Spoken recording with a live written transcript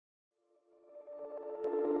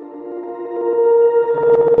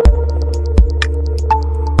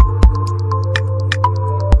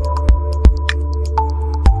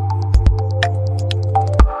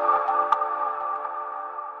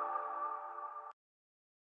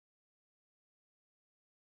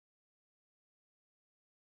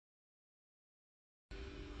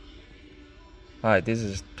Hi, this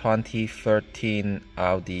is 2013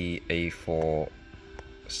 Audi A4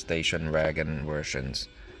 station wagon versions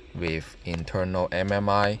with internal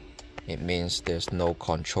MMI. It means there's no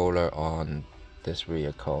controller on this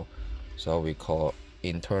vehicle, so we call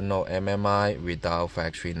internal MMI without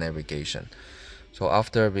factory navigation. So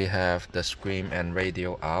after we have the screen and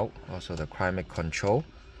radio out, also the climate control,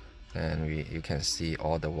 and you can see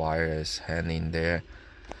all the wires hanging there.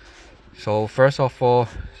 So first of all,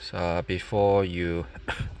 before you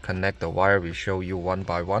connect the wire, we show you one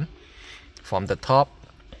by one. From the top,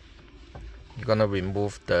 you're gonna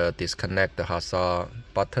remove the disconnect the hazard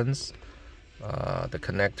buttons, the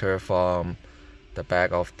connector from the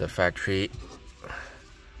back of the factory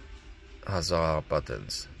hazard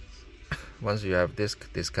buttons. Once you have this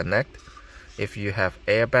disconnect, if you have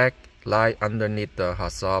airbag light underneath the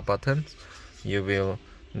hazard buttons, you will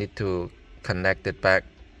need to connect it back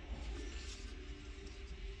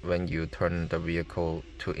when you turn the vehicle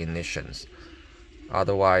to ignitions.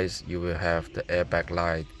 Otherwise, you will have the airbag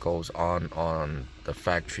light goes on the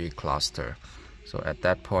factory cluster. So at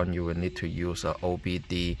that point, you will need to use a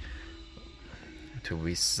OBD to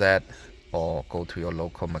reset or go to your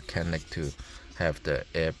local mechanic to have the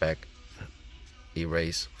airbag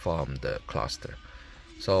erased from the cluster.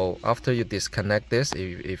 So after you disconnect this,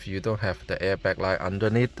 if you don't have the airbag light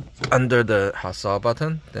under the hazard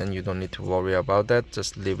button, then you don't need to worry about that,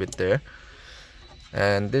 just leave it there.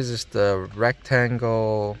 And this is the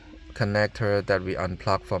rectangle connector that we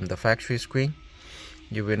unplugged from the factory screen.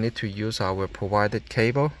 You will need to use our provided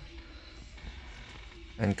cable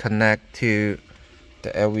and connect to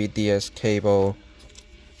the LVDS cable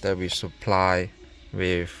that we supply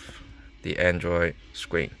with the Android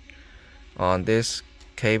screen. On this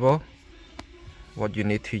cable, what you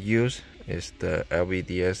need to use is the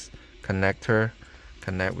LVDS connector,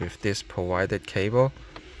 connect with this provided cable,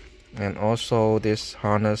 and also this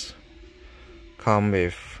harness come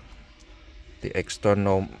with the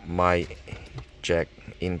external mic jack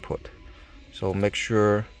input. So make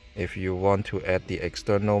sure if you want to add the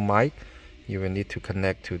external mic, you will need to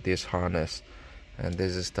connect to this harness, and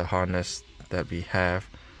this is the harness that we have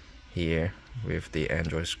here with the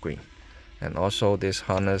Android screen. And also this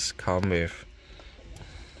harness comes with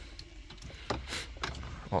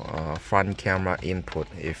front camera input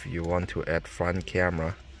if you want to add front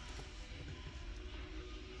camera.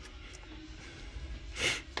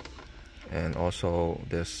 And also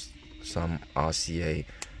there's some RCA.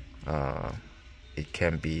 It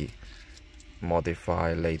can be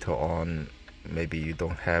modified later on. Maybe you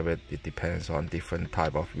don't have it. It depends on different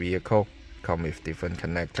type of vehicle. Come with different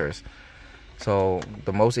connectors. So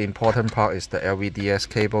the most important part is the LVDS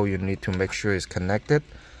cable. You need to make sure it's connected.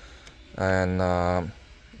 And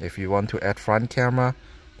if you want to add front camera,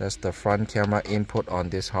 that's the front camera input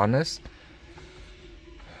on this harness.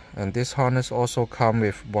 And this harness also comes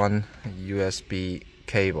with one USB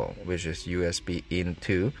cable, which is USB in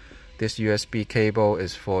 2. This USB cable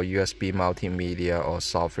is for USB multimedia or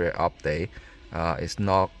software update. It's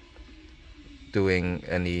not doing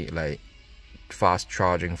any like fast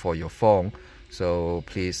charging for your phone, so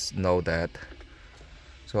please know that.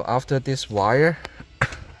 So after this wire,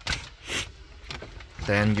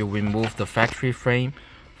 then you remove the factory frame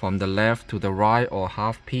from the left to the right or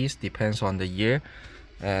half piece, depends on the year.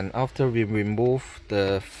 And after we remove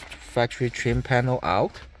the factory trim panel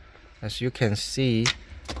out, as you can see,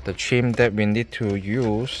 the trim that we need to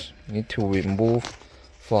use need to remove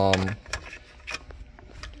from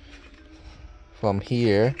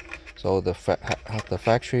here. So the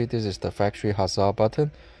factory, this is the factory hazard button,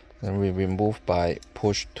 and we remove by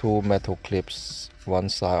push 2 metal clips, one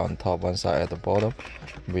side on top, one side at the bottom.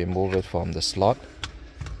 Remove it from the slot,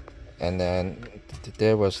 and then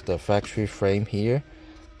there was the factory frame here.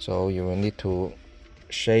 So you will need to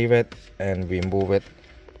shave it and remove it.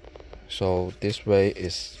 So this way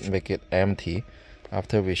is make it empty.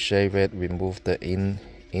 After we shave it, remove the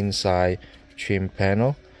inside trim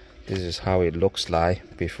panel. This is how it looks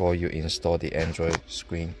like before you install the Android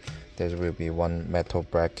screen. There will be one metal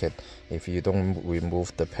bracket. If you don't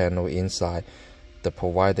remove the panel inside, the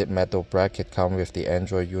provided metal bracket come with the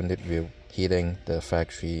Android unit will hitting the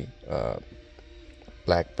factory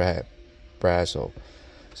black bezel.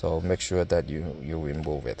 So make sure that you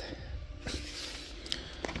remove it.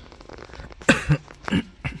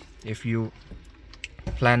 If you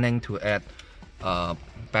planning to add a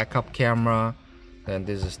backup camera, then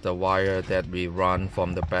this is the wire that we run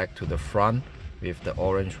from the back to the front with the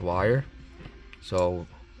orange wire. So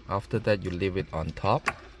after that, you leave it on top.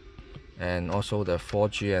 And also the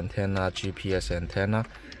 4G antenna, GPS antenna.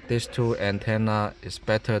 These two antenna is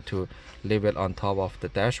better to leave it on top of the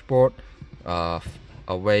dashboard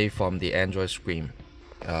away from the Android screen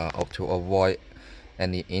to avoid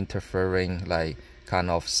any interfering, like kind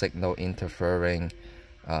of signal interfering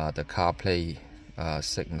the CarPlay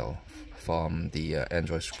signal from the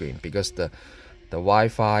Android screen, because the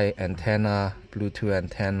Wi-Fi antenna, Bluetooth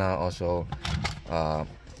antenna also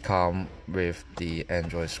come with the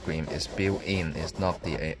Android screen. It's built in, it's not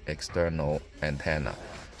the external antenna.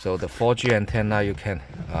 So the 4G antenna, you can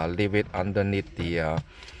leave it underneath the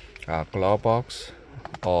glove box,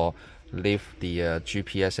 or leave the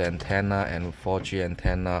GPS antenna and 4G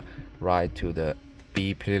antenna right to the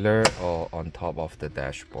B pillar or on top of the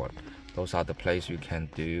dashboard. Those are the places you can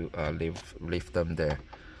do leave them there.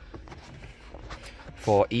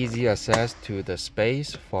 For easy access to the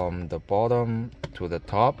space from the bottom to the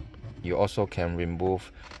top, you also can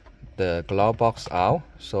remove the glove box out,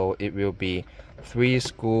 so it will be 3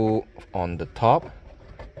 screws on the top,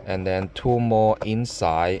 and then 2 more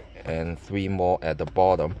inside and 3 more at the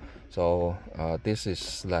bottom. So this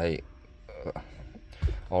is like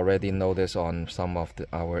already noticed on some of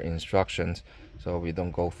our instructions, so we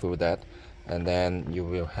don't go through that. And then you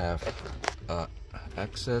will have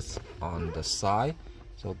access on the side,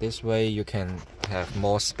 so this way you can have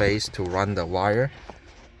more space to run the wire.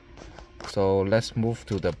 So let's move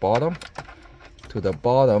to the bottom. To the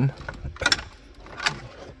bottom,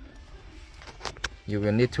 you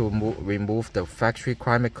will need to remove the factory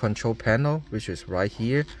climate control panel, which is right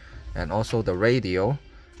here, and also the radio.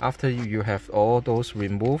 After you have all those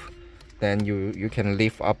removed, then you can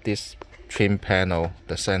lift up this trim panel,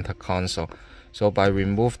 the center console. So by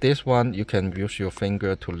remove this one, you can use your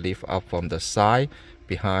finger to lift up from the side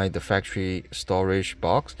behind the factory storage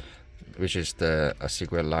box, which is the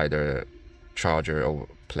secret lighter charger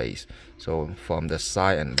place. So from the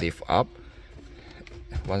side and lift up.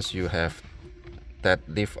 Once you have that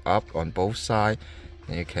lift up on both sides,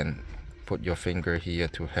 then you can put your finger here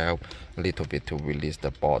to help a little bit to release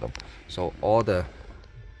the bottom. So all the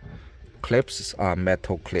clips are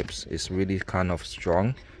metal clips. It's really kind of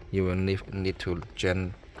strong. You will need to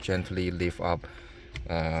gently lift up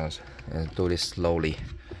and do this slowly.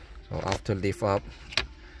 So after lift up,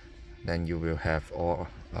 then you will have all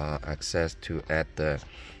access to add the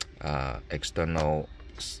external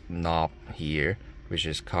knob here, which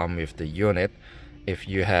is come with the unit. If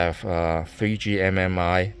you have 3G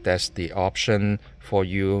MMI, that's the option for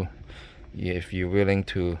you. If you're willing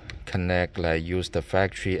to connect, like use the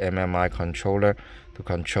factory MMI controller to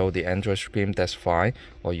control the Android screen, that's fine.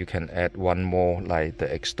 Or you can add one more, like the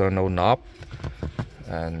external knob.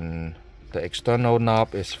 And the external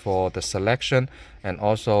knob is for the selection and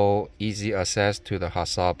also easy access to the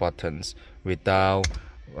hazard buttons without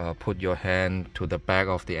put your hand to the back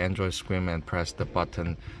of the Android screen and press the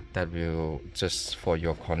button. That will just for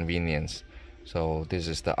your convenience. So this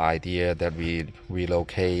is the idea, that we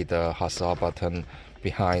relocate the hazard button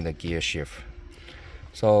behind the gear shift.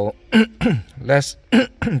 So let's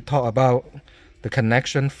talk about the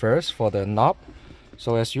connection first for the knob.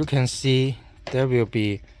 So as you can see, there will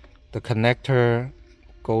be the connector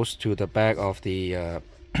goes to the back of the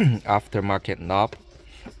aftermarket knob,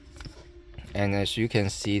 and as you can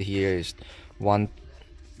see here is one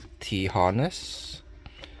T harness,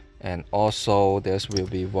 and also there will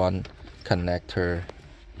be one connector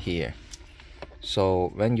here.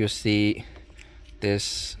 So when you see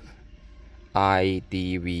this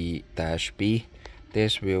iNAV-B,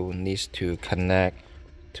 this will need to connect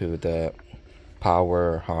to the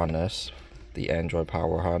power harness, the Android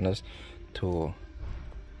power harness, to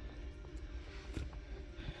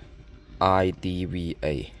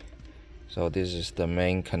iNAV-A. So this is the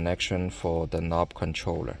main connection for the knob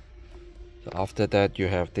controller. So after that, you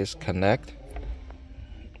have this connect,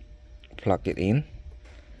 plug it in.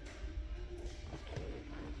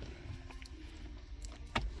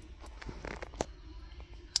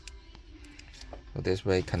 So this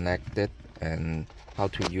way connected. And how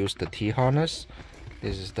to use the T harness,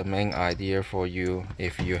 this is the main idea for you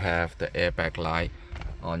if you have the airbag light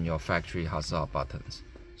on your factory hazard buttons.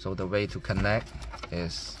 So the way to connect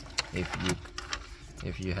is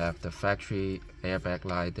if you have the factory airbag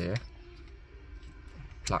light there,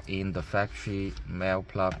 plug in the factory male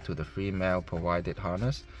plug to the free male provided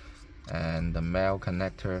harness, and the male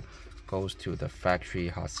connector goes to the factory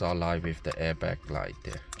hazard light with the airbag light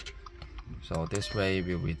there. So this way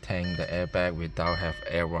we retain the airbag without have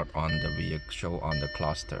error on the vehicle on the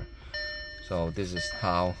cluster. So this is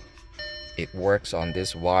how it works on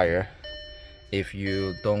this wire. If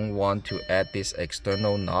you don't want to add this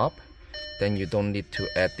external knob, then you don't need to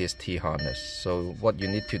add this T harness. So what you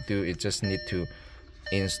need to do is just need to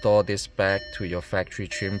install this back to your factory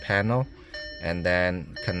trim panel and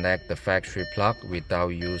then connect the factory plug without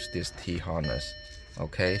use this T-harness.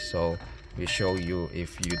 Okay, so we show you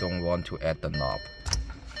if you don't want to add the knob.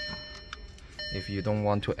 If you don't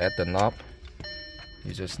want to add the knob,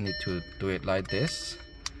 you just need to do it like this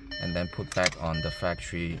and then put back on the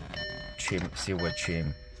factory trim, silver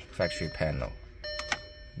trim factory panel.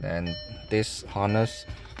 Then this harness,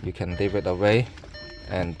 you can leave it away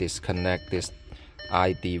and disconnect this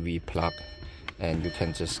iNAV plug, and you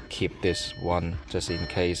can just keep this one just in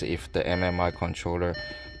case if the MMI controller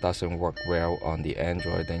doesn't work well on the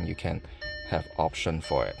Android, then you can have option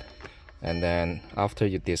for it. And then after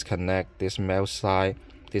you disconnect this male side,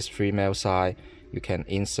 this female side, you can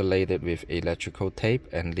insulate it with electrical tape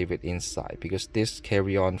and leave it inside, because this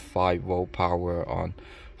carry on 5-volt power on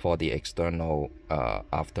for the external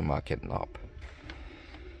aftermarket knob.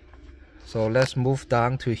 So let's move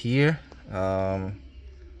down to here.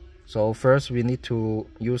 So first we need to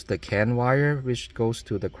use the CAN wire, which goes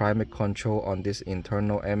to the climate control on this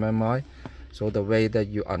internal MMI. So the way that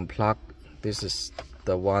you unplug, this is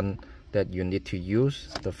the one that you need to use.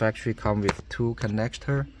 The factory comes with 2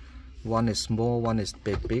 connectors. One is small, one is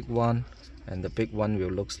big one, and the big one will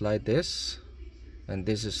look like this. And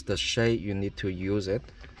this is the shape you need to use it.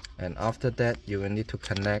 And after that, you will need to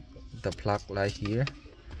connect the plug right here.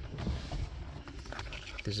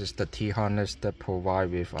 This is the T-harness that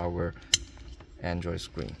provide with our Android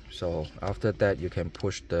screen. So after that, you can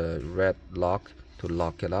push the red lock to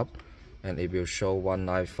lock it up, and it will show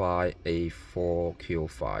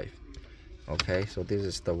 195A4Q5. Okay, so this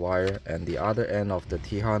is the wire, and the other end of the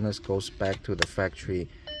T-harness goes back to the factory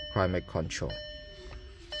climate control.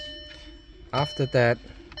 After that,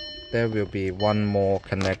 there will be one more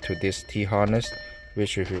connect to this T-harness,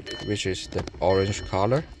 which is the orange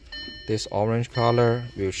color. This orange color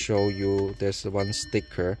will show you, there's one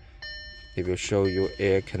sticker. It will show you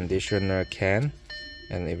air conditioner can,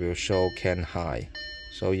 and it will show can high.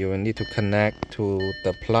 So you will need to connect to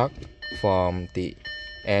the plug from the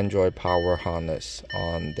Android power harness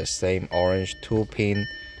on the same orange 2-pin,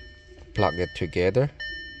 plug it together,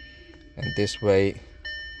 and this way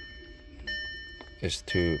is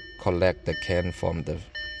to collect the can from the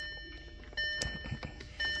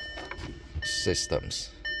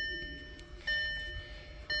systems.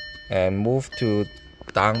 And move to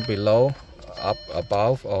down below, up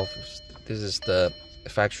above of this is the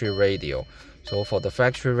factory radio. So for the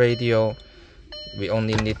factory radio, we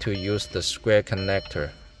only need to use the square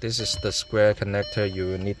connector. This is the square connector you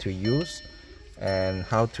will need to use. And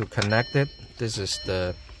how to connect it, this is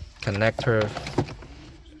the connector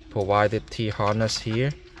provided T-harness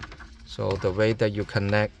here. So the way that you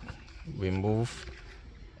connect, remove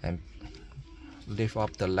and lift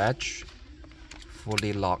up the latch,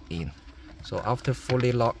 fully lock in. So after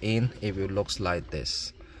fully locked in, it will look like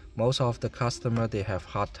this. Most of the customer, they have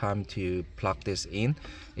hard time to plug this in.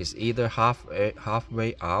 It's either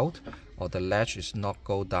halfway out, or the latch is not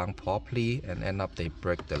go down properly, and end up they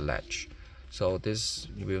break the latch. So this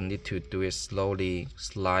you will need to do it slowly,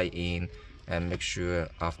 slide in, and make sure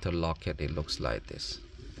after lock it looks like this.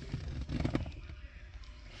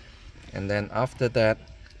 And then after that,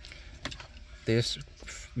 this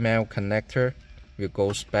male connector will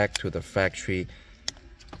goes back to the factory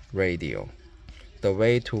radio. The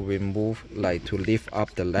way to remove, like to lift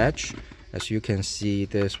up the latch, as you can see,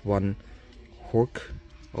 there's one hook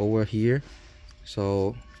over here.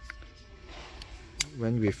 So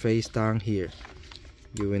when we face down here,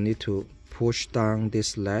 you will need to push down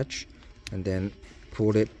this latch and then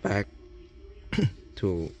pull it back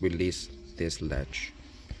to release this latch.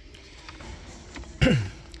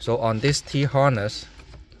 So on this T-harness,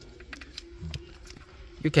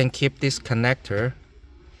 you can keep this connector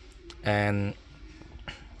and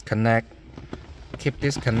keep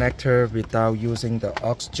this connector without using the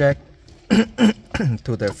aux jack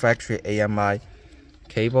to the factory AMI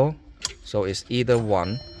cable. So it's either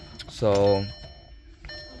one. So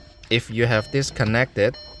if you have this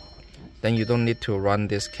connected, then you don't need to run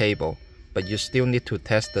this cable, but you still need to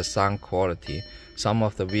test the sound quality. Some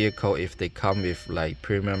of the vehicle, if they come with like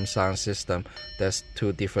premium sound system, there's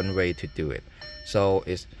 2 different ways to do it. So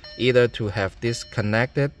it's either to have this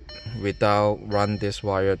connected without run this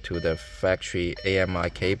wire to the factory AMI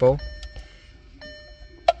cable,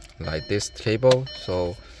 like this cable,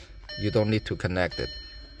 so you don't need to connect it.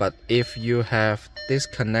 But if you have this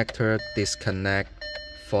connector disconnect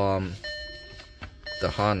from the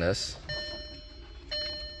harness,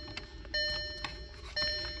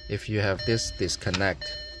 if you have this disconnect,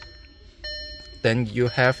 then you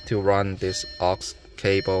have to run this aux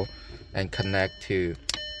cable and connect to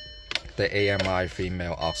the AMI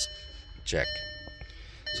female aux jack.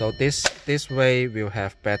 So this way will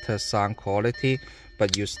have better sound quality,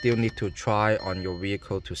 but you still need to try on your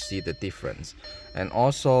vehicle to see the difference. And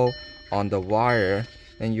also on the wire,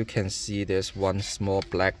 then you can see there's one small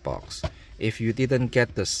black box. If you didn't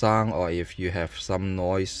get the sound, or if you have some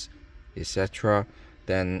noise, etc.,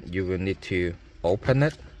 then you will need to open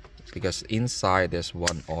it, because inside there's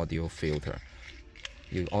one audio filter.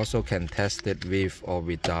 You also can test it with or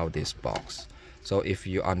without this box. So if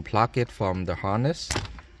you unplug it from the harness,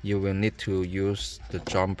 you will need to use the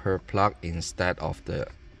jumper plug instead of the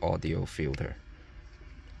audio filter.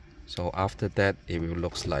 So after that, it will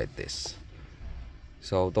look like this.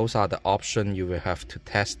 So those are the options. You will have to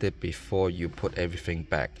test it before you put everything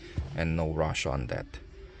back, and no rush on that.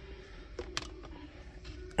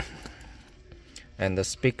 And the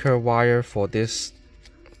speaker wire for this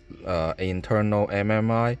internal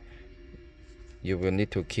MMI, you will need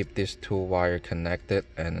to keep these two wires connected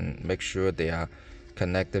and make sure they are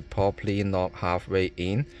connected properly, not halfway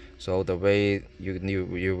in. So the way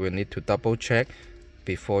you will need to double check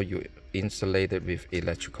before you insulate it with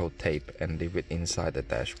electrical tape and leave it inside the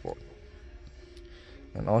dashboard.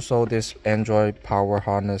 And also this Android power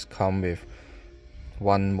harness comes with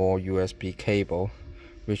one more USB cable,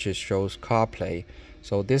 which shows CarPlay.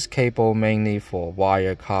 So this cable mainly for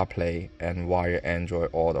wire CarPlay and wire Android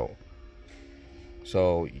Auto.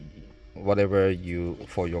 So whatever you,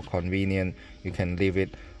 for your convenience, you can leave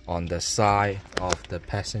it on the side of the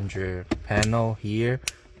passenger panel here,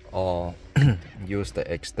 or use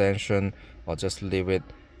the extension, or just leave it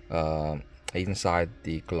inside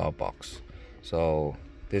the glove box. So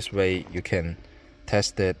this way you can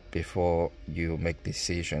test it before you make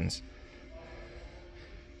decisions.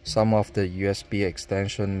 Some of the USB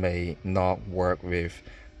extension may not work with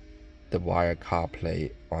the wire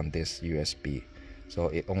CarPlay on this USB, so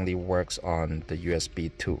it only works on the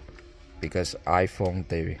USB 2, because iPhone,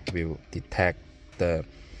 they will detect the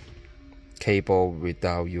cable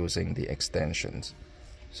without using the extensions.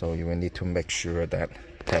 So you will need to make sure that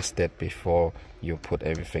test it before you put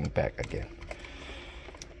everything back again.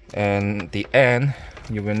 And the end,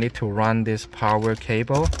 you will need to run this power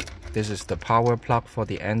cable. This is the power plug for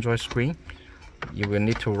the Android screen. You will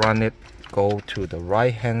need to run it, go to the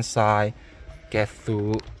right hand side, get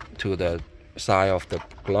through to the side of the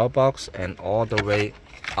glove box, and all the way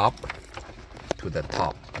up to the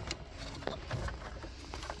top.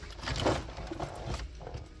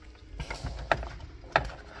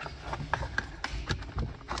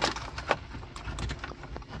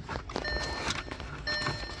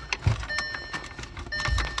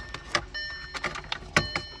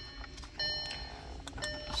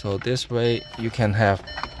 So this way you can have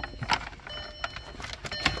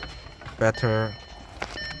better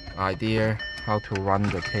idea how to run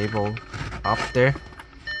the cable up there.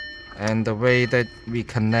 And the way that we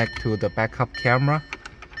connect to the backup camera,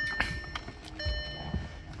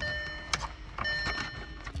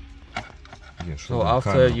 so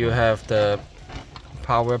after you have the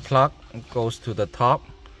power plug, it goes to the top.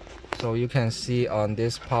 So you can see on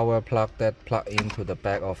this power plug that plug into the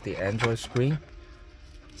back of the Android screen,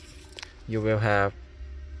 you will have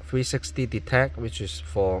 360 detect, which is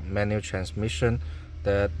for manual transmission,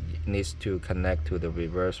 that needs to connect to the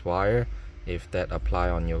reverse wire if that apply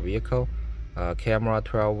on your vehicle. Camera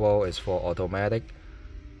 12 volt is for automatic.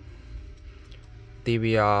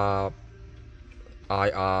 DVR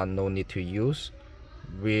IR no need to use.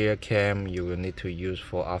 Rear cam you will need to use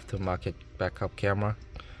for aftermarket backup camera.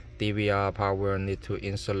 DVR power need to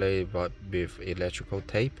insulate but with electrical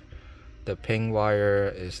tape. The pink wire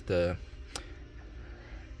is the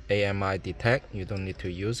AMI detect, you don't need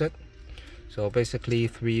to use it. So basically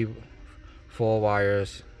 3-4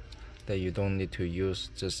 wires that you don't need to use,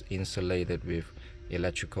 just insulate it with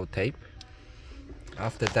electrical tape.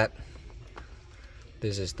 After that,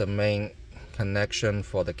 this is the main connection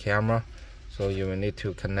for the camera. So you will need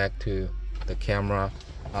to connect to the camera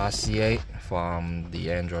RCA from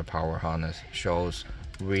the Android power harness, shows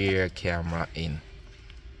rear camera in.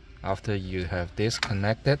 After you have this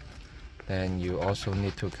connected, then you also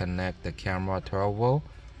need to connect the camera 12 volt.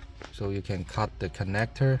 So you can cut the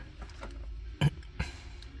connector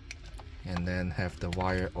and then have the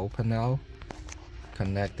wire open out,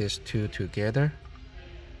 connect these two together.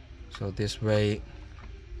 So this way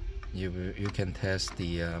you can test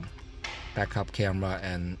the backup camera,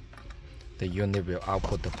 and the unit will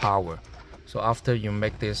output the power. So after you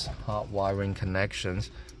make these hot wiring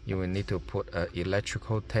connections, you will need to put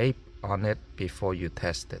electrical tape on it before you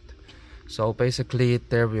test it. So basically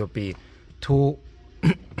there will be two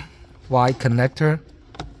wide connector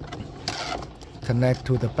connect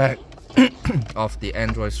to the back of the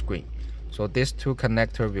Android screen. So So these two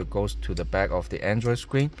connector will go to the back of the Android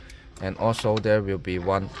screen, and also there will be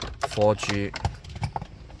one 4G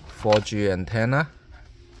antenna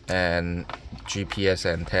and GPS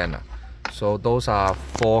antenna. So those are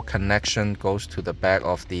 4 connection goes to the back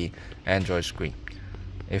of the Android screen.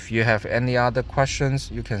 If you have any other questions,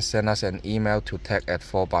 you can send us an email to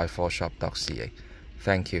tech@4x4Shop.ca.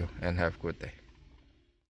 Thank you and have a good day.